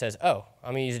if up says, oh,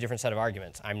 I'm going to use a different set of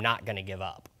arguments. I'm not going to give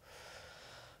up.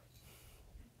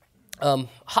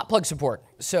 Hot plug support.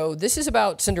 So this is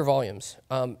about cinder volumes.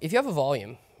 If you have a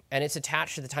volume and it's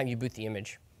attached to the time you boot the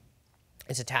image,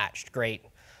 it's attached, great.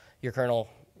 Your kernel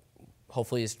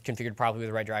hopefully is configured properly with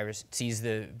the right drivers, it sees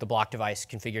the block device,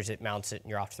 configures it, mounts it, and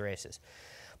you're off to the races.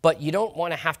 But you don't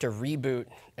want to have to reboot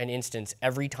an instance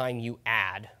every time you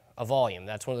add a volume.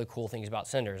 That's one of the cool things about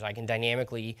cinders. I can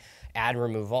dynamically add and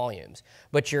remove volumes.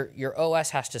 But your OS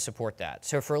has to support that.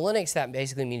 So for Linux, that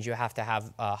basically means you have to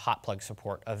have hot plug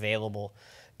support available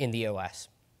in the OS.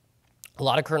 A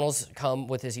lot of kernels come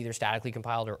with this either statically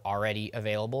compiled or already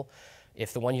available.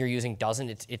 If the one you're using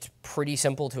doesn't, it's pretty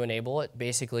simple to enable it.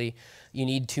 Basically, you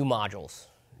need 2 modules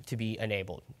to be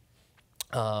enabled.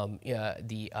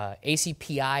 The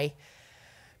ACPI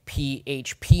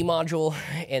PHP module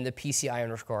and the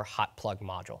PCI_hot plug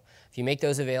module. If you make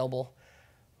those available,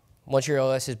 once your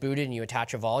OS is booted and you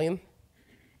attach a volume,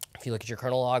 if you look at your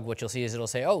kernel log, what you'll see is it'll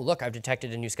say, oh, look, I've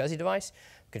detected a new SCSI device,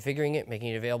 configuring it, making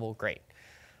it available, great.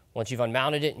 Once you've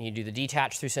unmounted it and you do the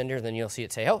detach through Cinder, then you'll see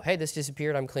it say, oh, hey, this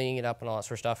disappeared, I'm cleaning it up and all that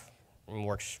sort of stuff, and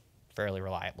works fairly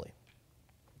reliably.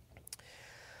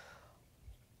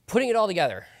 Putting it all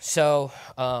together. So,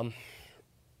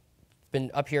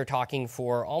 been up here talking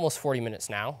for almost 40 minutes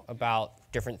now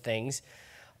about different things.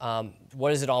 What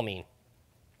does it all mean?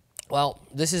 Well,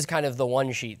 this is kind of the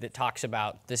one sheet that talks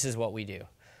about this is what we do.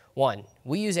 1,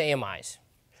 we use AMIs.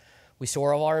 We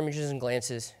store all our images and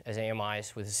glances as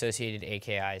AMIs with associated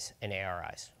AKIs and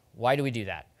ARIs. Why do we do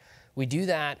that? We do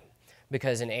that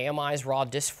because an AMI's raw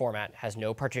disk format has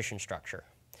no partition structure.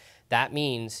 That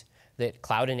means that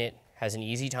Cloud Init has an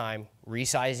easy time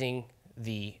resizing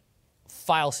the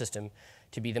file system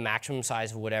to be the maximum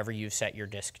size of whatever you've set your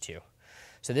disk to.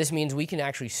 So this means we can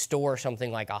actually store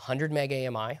something like 100 meg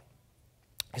AMI,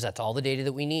 because that's all the data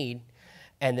that we need,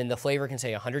 and then the flavor can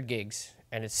say 100 gigs,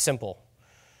 and it's simple.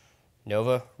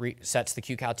 Nova sets the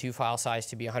QCal2 file size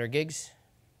to be 100 gigs,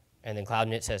 and then Cloud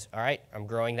Init says, all right, I'm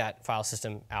growing that file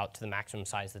system out to the maximum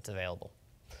size that's available.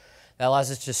 That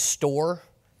allows us to store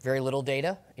very little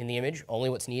data in the image, only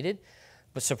what's needed,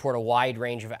 but support a wide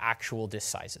range of actual disk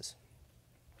sizes.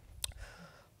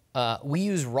 We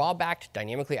use raw-backed,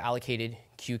 dynamically allocated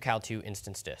QCal2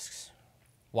 instance disks.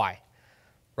 Why?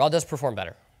 Raw does perform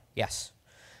better, yes.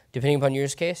 Depending upon your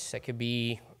use case, that could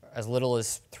be as little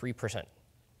as 3%.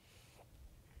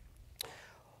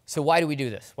 So why do we do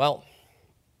this? Well,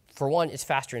 for one, it's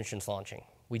faster instance launching.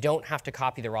 We don't have to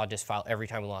copy the raw disk file every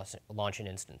time we launch an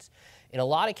instance. In a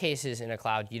lot of cases in a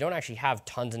cloud, you don't actually have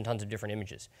tons and tons of different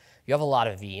images. You have a lot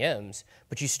of VMs,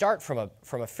 but you start from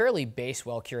a fairly base,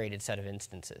 well-curated set of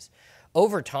instances.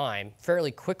 Over time,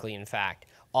 fairly quickly in fact,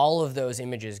 all of those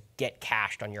images get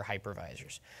cached on your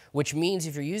hypervisors, which means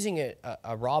if you're using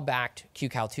a raw-backed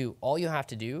QCal2, all you have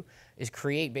to do is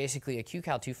create basically a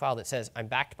QCal2 file that says, I'm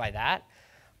backed by that,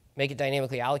 make it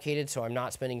dynamically allocated so I'm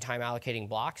not spending time allocating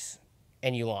blocks,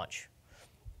 and you launch.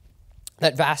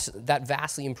 That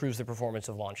vastly improves the performance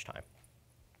of launch time.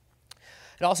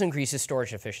 It also increases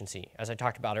storage efficiency, as I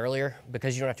talked about earlier,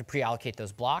 because you don't have to pre-allocate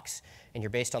those blocks, and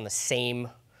you're based on the same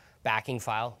backing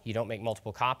file. You don't make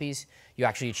multiple copies. You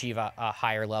actually achieve a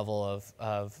higher level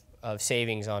of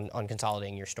savings on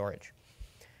consolidating your storage.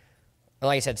 And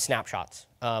like I said, snapshots.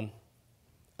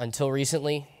 Until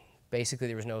recently, basically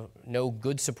there was no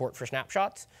good support for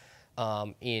snapshots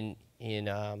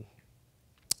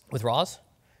with RAWs.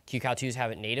 QCal2s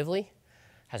have it natively,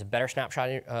 has a better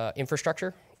snapshot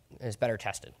infrastructure, and is better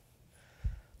tested.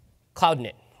 Cloud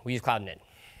Init, we use Cloud Init.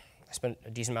 I spent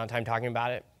a decent amount of time talking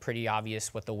about it. Pretty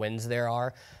obvious what the wins there are.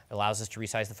 It allows us to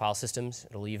resize the file systems.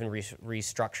 It'll even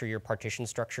restructure your partition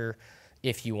structure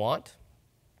if you want.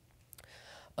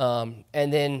 And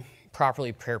then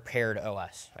properly prepared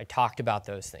OS. I talked about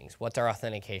those things. What's our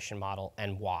authentication model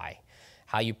and why?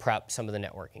 How you prep some of the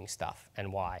networking stuff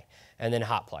and why. And then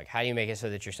hot plug. How do you make it so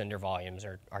that your Cinder volumes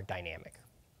are dynamic?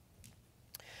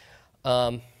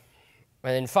 And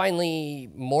then finally,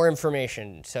 more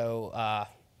information. So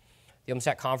the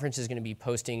OpenStack conference is going to be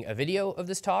posting a video of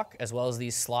this talk as well as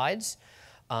these slides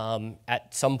at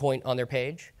some point on their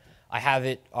page. I have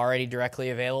it already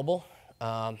directly available.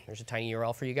 There's a tiny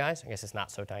URL for you guys. I guess it's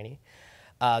not so tiny.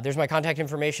 There's my contact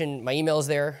information. My email is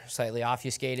there, slightly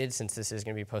obfuscated since this is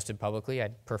going to be posted publicly.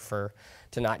 I'd prefer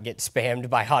to not get spammed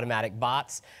by automatic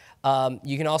bots.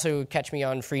 You can also catch me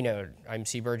on Freenode. I'm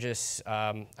C. Burgess.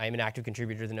 I am an active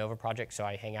contributor to the Nova project, so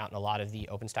I hang out in a lot of the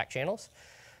OpenStack channels.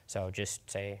 So just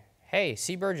say, hey,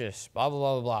 C. Burgess, blah, blah,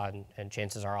 blah, blah, blah, and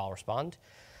chances are I'll respond.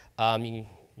 You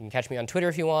can catch me on Twitter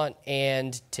if you want.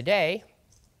 And today,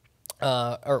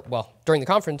 during the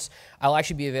conference, I'll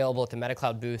actually be available at the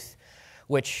Metacloud booth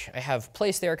which I have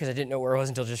placed there because I didn't know where it was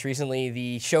until just recently.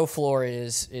 The show floor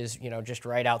is just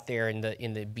right out there in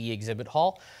the B exhibit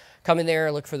hall. Come in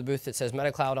there, look for the booth that says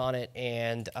Metacloud on it,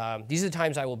 and these are the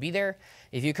times I will be there.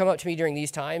 If you come up to me during these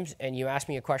times and you ask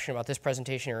me a question about this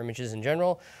presentation or images in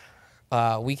general,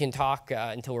 we can talk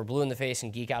until we're blue in the face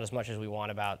and geek out as much as we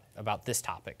want about this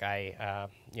topic. I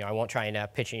won't try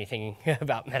and pitch anything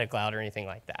about Metacloud or anything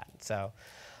like that. So,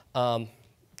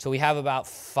 so we have about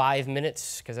 5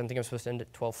 minutes because I think I'm supposed to end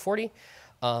at 12:40.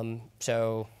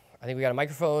 So I think we got a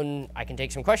microphone. I can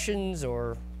take some questions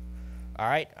or. All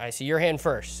right, I see your hand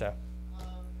first. So. How do you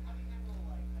handle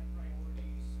like high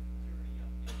priority security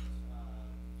updates?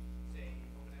 Say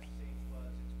OpenStack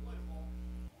was exploitable.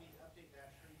 You need to update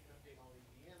that. Sure, you can update all these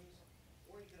VMs,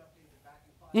 or you could update the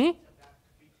backing files. So that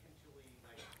could be potentially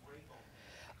like break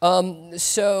on.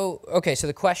 So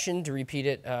the question, to repeat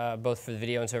it, both for the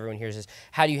video and so everyone hears, is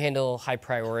how do you handle high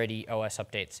priority OS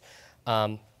updates?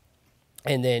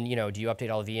 And then, do you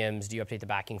update all the VMs? Do you update the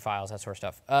backing files? That sort of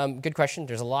stuff. Good question.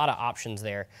 There's a lot of options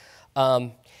there.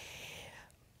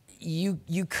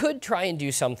 You could try and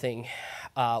do something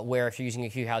where if you're using a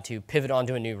QCOW2, pivot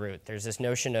onto a new root. There's this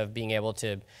notion of being able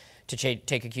to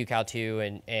take a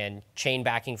QCOW2 and chain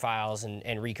backing files and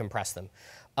recompress them.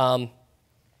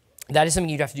 That is something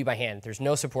you'd have to do by hand. There's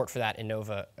no support for that in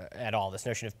Nova at all. This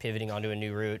notion of pivoting onto a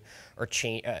new root or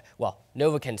chain, well,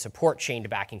 Nova can support chained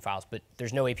backing files, but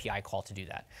there's no API call to do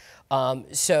that.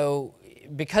 So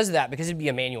because of that, because it'd be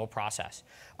a manual process,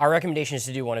 our recommendation is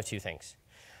to do one of two things.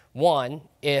 One,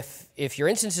 if your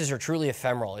instances are truly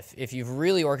ephemeral, if you've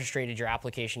really orchestrated your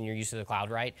application, your use of the cloud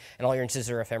right, and all your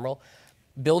instances are ephemeral,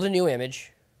 build a new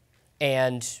image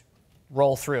and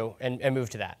roll through and move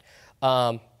to that.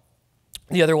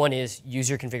 The other one is use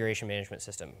your configuration management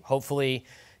system. Hopefully,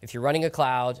 if you're running a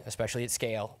cloud, especially at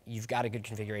scale, you've got a good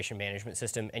configuration management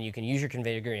system, and you can use your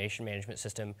configuration management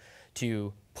system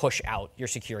to push out your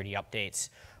security updates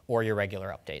or your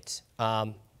regular updates.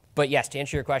 But yes, to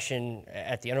answer your question,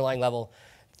 at the underlying level,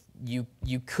 you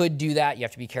could do that. You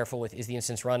have to be careful with, is the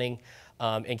instance running,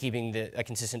 and keeping a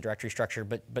consistent directory structure.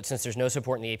 But since there's no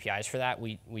support in the APIs for that,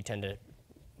 we tend to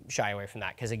shy away from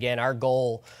that, because again, our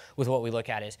goal with what we look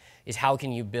at is how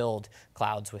can you build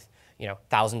clouds with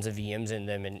thousands of VMs in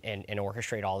them and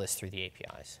orchestrate all this through the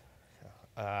APIs.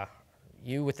 So,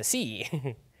 you with the C. So you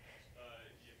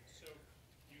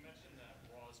mentioned that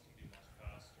RAWs can be much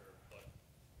faster, but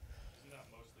isn't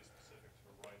that mostly specific to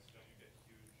writes? Don't you get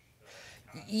huge benefits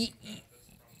from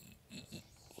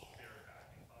spare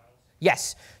backing files?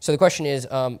 Yes. So the question is,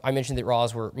 I mentioned that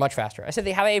RAWs were much faster. I said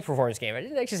they have a performance gain. I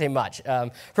didn't actually say much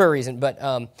for a reason. But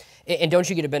and don't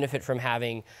you get a benefit from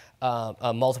having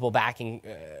multiple backing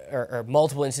or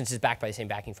multiple instances backed by the same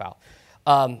backing file?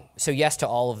 So yes to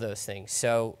all of those things.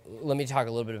 So let me talk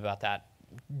a little bit about that.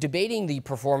 Debating the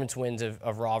performance wins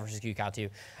of RAW versus QCOW2,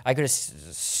 I could have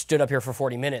stood up here for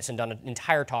 40 minutes and done an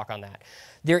entire talk on that.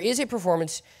 There is a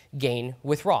performance gain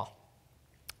with RAW.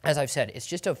 As I've said, it's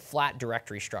just a flat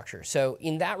directory structure. So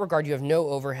in that regard, you have no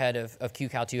overhead of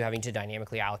QCOW2 having to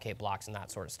dynamically allocate blocks and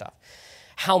that sort of stuff.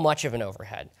 How much of an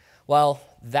overhead? Well,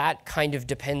 that kind of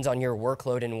depends on your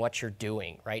workload and what you're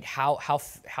doing, right? How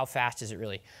fast is it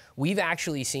really? We've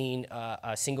actually seen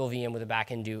a single VM with a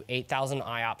backend do 8,000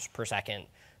 IOPS per second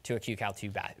to a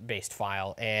QCOW2-based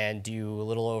file and do a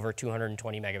little over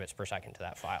 220 megabits per second to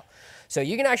that file. So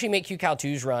you can actually make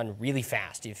QCOW2s run really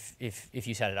fast if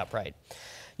you set it up right.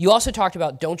 You also talked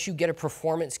about, don't you get a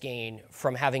performance gain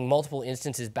from having multiple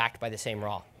instances backed by the same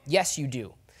RAW? Yes, you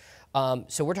do.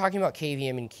 So we're talking about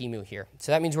KVM and QEMU here.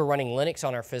 So that means we're running Linux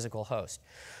on our physical host.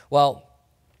 Well,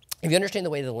 if you understand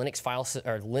the way the Linux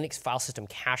file system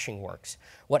caching works,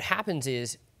 what happens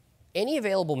is any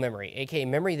available memory, aka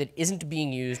memory that isn't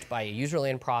being used by a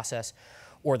user-land process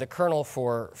or the kernel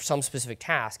for some specific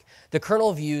task, the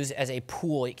kernel views as a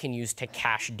pool it can use to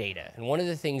cache data. And one of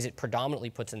the things it predominantly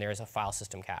puts in there is a file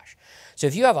system cache. So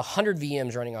if you have 100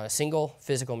 VMs running on a single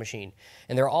physical machine,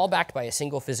 and they're all backed by a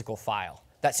single physical file,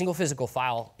 that single physical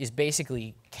file is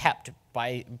basically kept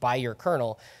by your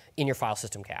kernel in your file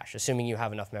system cache, assuming you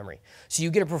have enough memory. So you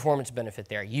get a performance benefit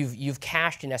there. You've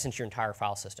cached, in essence, your entire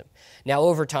file system. Now,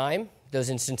 over time,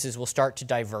 those instances will start to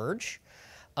diverge.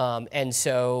 And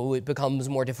so it becomes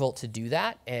more difficult to do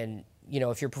that. And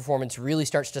if your performance really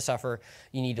starts to suffer,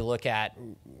 you need to look at,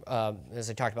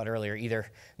 as I talked about earlier, either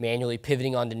manually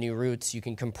pivoting onto new routes, you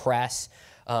can compress,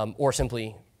 or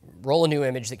simply roll a new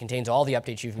image that contains all the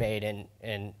updates you've made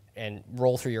and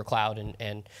roll through your cloud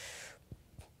and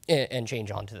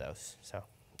change onto those. So,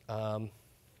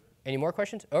 any more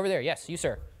questions? Over there, yes, you,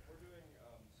 sir. We're doing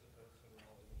basically the same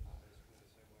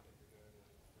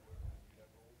way that you're doing it.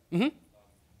 Mm-hmm. You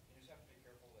just have to be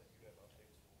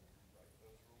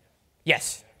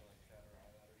Yes.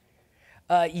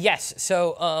 Yes.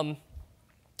 So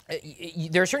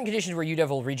there are certain conditions where UDEV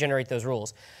will regenerate those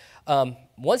rules.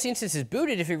 Once the instance is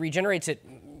booted, if it regenerates it,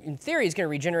 in theory, it's going to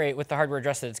regenerate with the hardware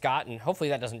address that it's got, and hopefully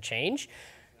that doesn't change.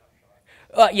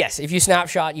 Yes, if you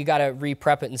snapshot, you got to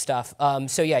re-prep it and stuff.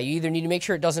 So yeah, you either need to make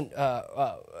sure it doesn't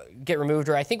get removed,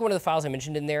 or I think one of the files I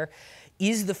mentioned in there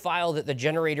is the file that the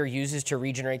generator uses to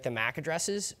regenerate the MAC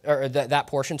addresses, or that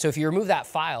portion. So if you remove that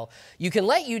file, you can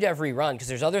let UDEV rerun, because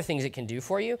there's other things it can do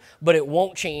for you, but it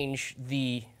won't change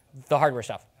the hardware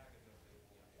stuff.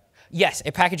 Yes,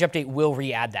 a package update will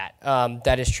re-add that.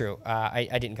 That is true. I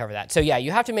didn't cover that. So yeah,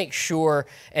 you have to make sure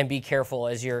and be careful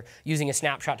as you're using a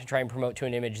snapshot to try and promote to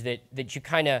an image that you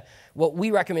kind of, what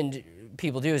we recommend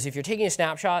people do is if you're taking a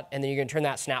snapshot and then you're going to turn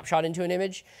that snapshot into an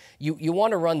image, you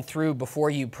want to run through before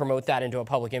you promote that into a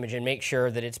public image and make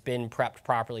sure that it's been prepped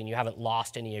properly and you haven't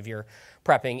lost any of your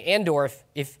prepping. And or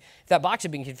if that box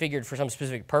had been configured for some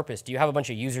specific purpose, do you have a bunch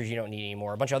of users you don't need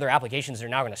anymore, a bunch of other applications that are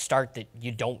now going to start that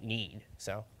you don't need,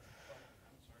 so.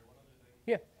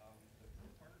 Yeah.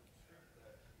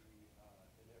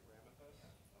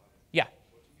 Yeah.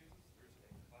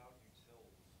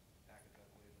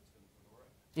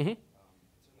 Mm-hmm.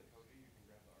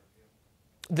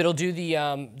 That'll do the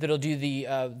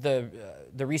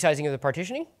resizing of the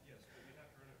partitioning.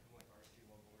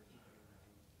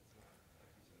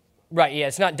 Right. Yeah.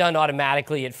 It's not done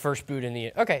automatically at first boot in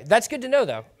the. Okay. That's good to know,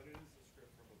 though.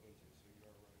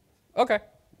 Okay.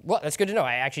 Well, that's good to know.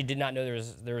 I actually did not know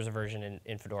there was a version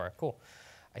in Fedora. Cool.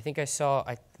 I think I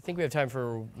think we have time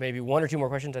for maybe one or two more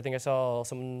questions. I think I saw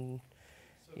someone.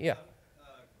 So yeah.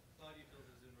 Cloud Utils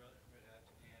is in Red Hat,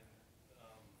 and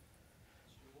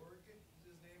Jorg is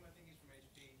his name. I think he's from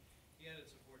HP. He added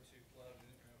support to Cloud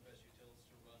Utils to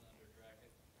run under Dracket.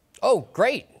 Oh,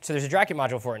 great. So there's a Dracket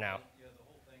module for it now. Yeah, the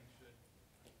whole thing should.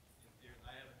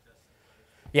 I haven't tested it.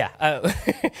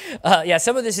 Yeah, yeah.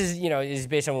 Some of this is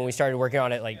based on when we started working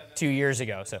on it like 2 years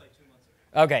ago. So,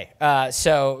 okay.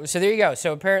 So there you go.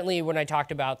 So apparently, when I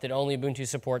talked about that only Ubuntu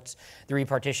supports the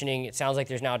repartitioning, it sounds like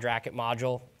there's now a Dracket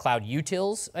module. Cloud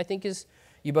Utils, I think, is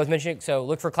you both mentioned it. So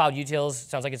look for Cloud Utils. It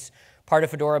sounds like it's part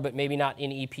of Fedora, but maybe not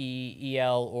in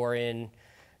EPEL or in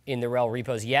the RHEL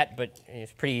repos yet. But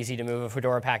it's pretty easy to move a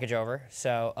Fedora package over.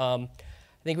 So I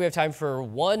think we have time for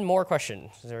one more question.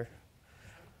 Is there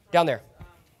down there?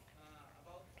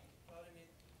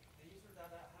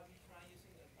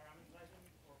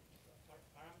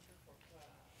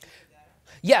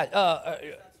 Yeah.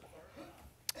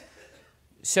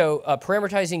 So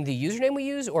parameterizing the username we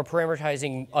use, or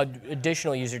parameterizing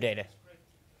additional user data?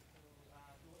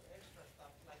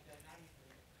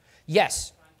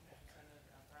 Yes.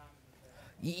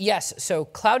 Yes. So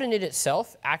Cloud Init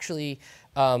itself, actually,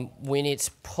 when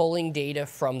it's pulling data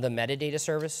from the metadata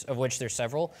service, of which there's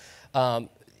several,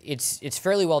 it's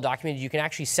fairly well documented. You can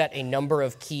actually set a number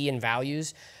of key and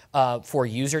values for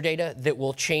user data that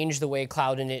will change the way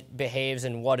Cloud Init behaves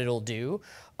and what it'll do.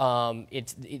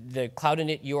 The Cloud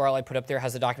Init URL I put up there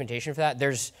has the documentation for that.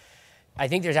 I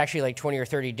think there's actually like 20 or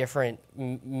 30 different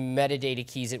metadata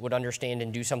keys it would understand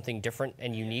and do something different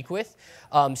and unique with.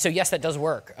 So yes, that does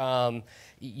work.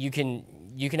 You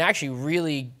can actually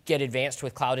really get advanced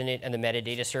with Cloud Init and the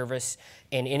metadata service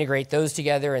and integrate those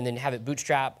together and then have it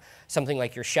bootstrap something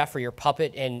like your Chef or your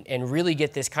Puppet and really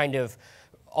get this kind of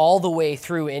all the way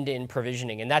through end-to-end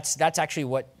provisioning. And that's actually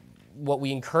what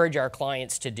we encourage our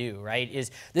clients to do, right?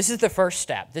 This is the first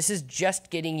step. This is just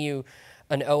getting you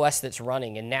an OS that's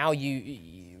running, and now you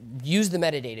use the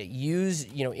metadata,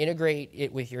 integrate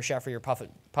it with your Chef or your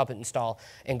Puppet install,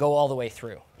 and go all the way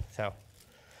through. So,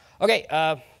 okay,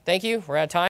 thank you. We're out of time.